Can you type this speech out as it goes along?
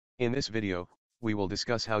In this video, we will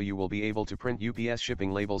discuss how you will be able to print UPS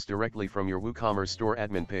shipping labels directly from your WooCommerce store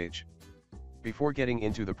admin page. Before getting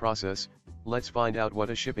into the process, let's find out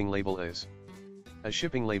what a shipping label is. A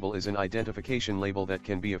shipping label is an identification label that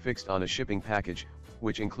can be affixed on a shipping package,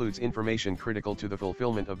 which includes information critical to the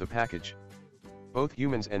fulfillment of the package. Both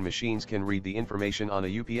humans and machines can read the information on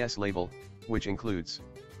a UPS label, which includes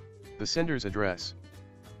the sender's address,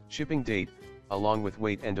 shipping date, along with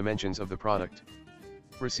weight and dimensions of the product,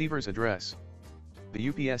 receiver's address, the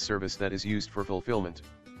UPS service that is used for fulfillment,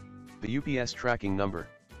 the UPS tracking number.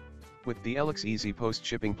 With the ELEX EasyPost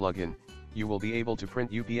shipping plugin, you will be able to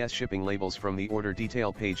print UPS shipping labels from the order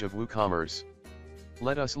detail page of WooCommerce.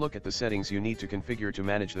 Let us look at the settings you need to configure to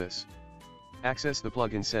manage this. Access the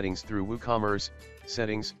plugin settings through WooCommerce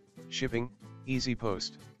Settings, Shipping,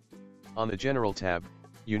 EasyPost. On the General tab,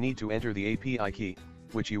 you need to enter the API key,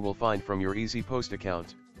 which you will find from your EasyPost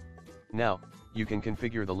account. Now, you can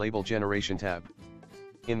configure the Label Generation tab.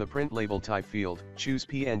 In the Print Label Type field, choose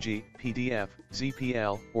PNG, PDF,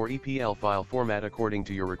 ZPL, or EPL file format according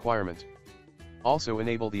to your requirement. Also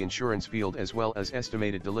enable the insurance field as well as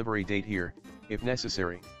estimated delivery date here, if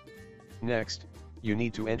necessary. Next, you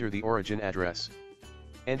need to enter the origin address.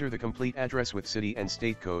 Enter the complete address with city and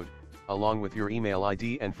state code, along with your email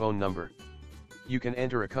ID and phone number. You can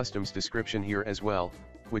enter a customs description here as well,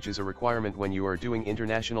 which is a requirement when you are doing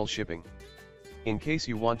international shipping. In case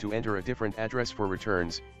you want to enter a different address for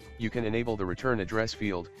returns, you can enable the return address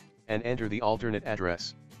field, and enter the alternate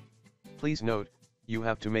address. Please note, you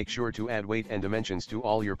have to make sure to add weight and dimensions to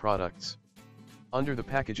all your products. Under the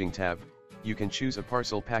Packaging tab, you can choose a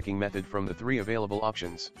parcel packing method from the 3 available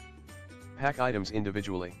options. Pack items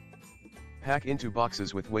individually. Pack into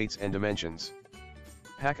boxes with weights and dimensions.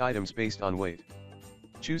 Pack items based on weight.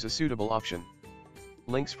 Choose a suitable option.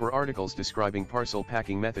 Links for articles describing parcel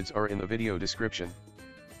packing methods are in the video description.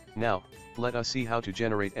 Now, let us see how to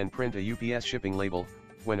generate and print a UPS shipping label,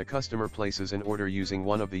 when a customer places an order using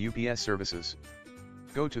one of the UPS services.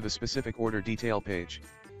 Go to the specific order detail page.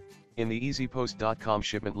 In the easypost.com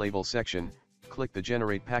shipment label section, click the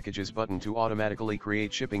Generate Packages button to automatically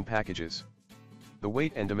create shipping packages. The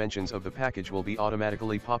weight and dimensions of the package will be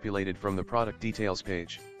automatically populated from the product details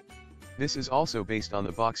page. This is also based on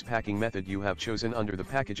the box packing method you have chosen under the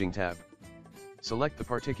Packaging tab. Select the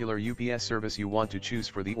particular UPS service you want to choose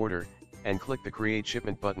for the order, and click the Create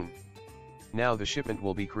Shipment button. Now the shipment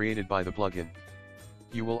will be created by the plugin.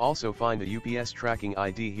 You will also find a UPS tracking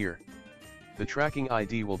ID here. The tracking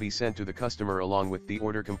ID will be sent to the customer along with the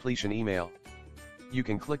order completion email. You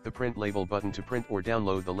can click the Print Label button to print or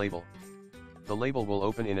download the label. The label will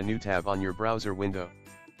open in a new tab on your browser window.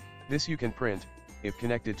 This you can print, if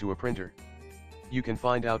connected to a printer. You can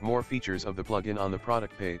find out more features of the plugin on the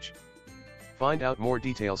product page. Find out more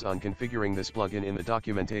details on configuring this plugin in the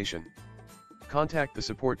documentation. Contact the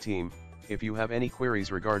support team, if you have any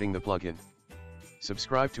queries regarding the plugin.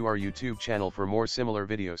 Subscribe to our YouTube channel for more similar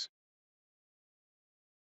videos.